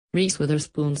Reese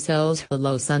Witherspoon sells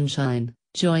Hello Sunshine,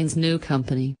 joins new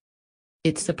company.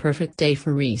 It's the perfect day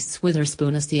for Reese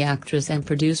Witherspoon as the actress and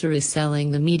producer is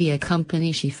selling the media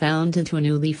company she founded to a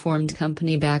newly formed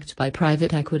company backed by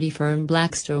private equity firm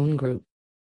Blackstone Group.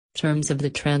 Terms of the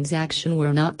transaction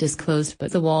were not disclosed,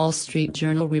 but the Wall Street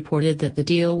Journal reported that the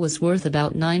deal was worth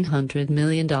about $900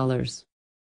 million.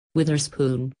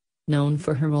 Witherspoon, known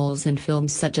for her roles in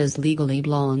films such as Legally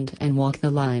Blonde and Walk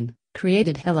the Line,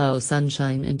 created Hello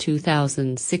Sunshine in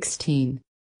 2016.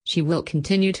 She will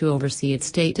continue to oversee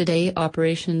its day-to-day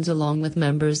operations along with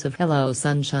members of Hello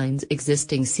Sunshine's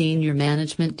existing senior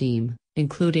management team,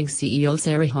 including CEO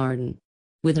Sarah Harden.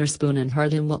 Witherspoon and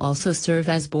Harden will also serve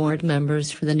as board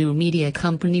members for the new media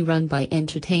company run by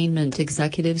entertainment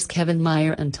executives Kevin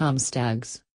Meyer and Tom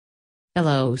Staggs.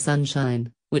 Hello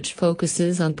Sunshine, which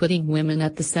focuses on putting women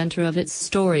at the center of its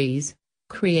stories,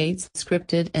 creates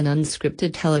scripted and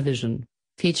unscripted television,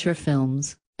 feature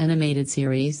films, animated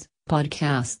series,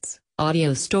 podcasts,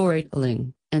 audio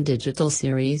storytelling, and digital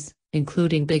series,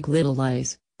 including Big Little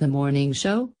Lies, The Morning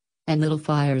Show, and Little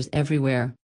Fires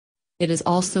Everywhere. It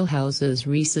also houses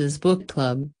Reese's Book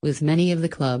Club, with many of the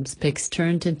club's picks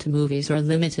turned into movies or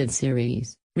limited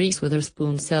series. Reese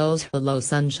Witherspoon sells Hello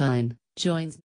Sunshine, joins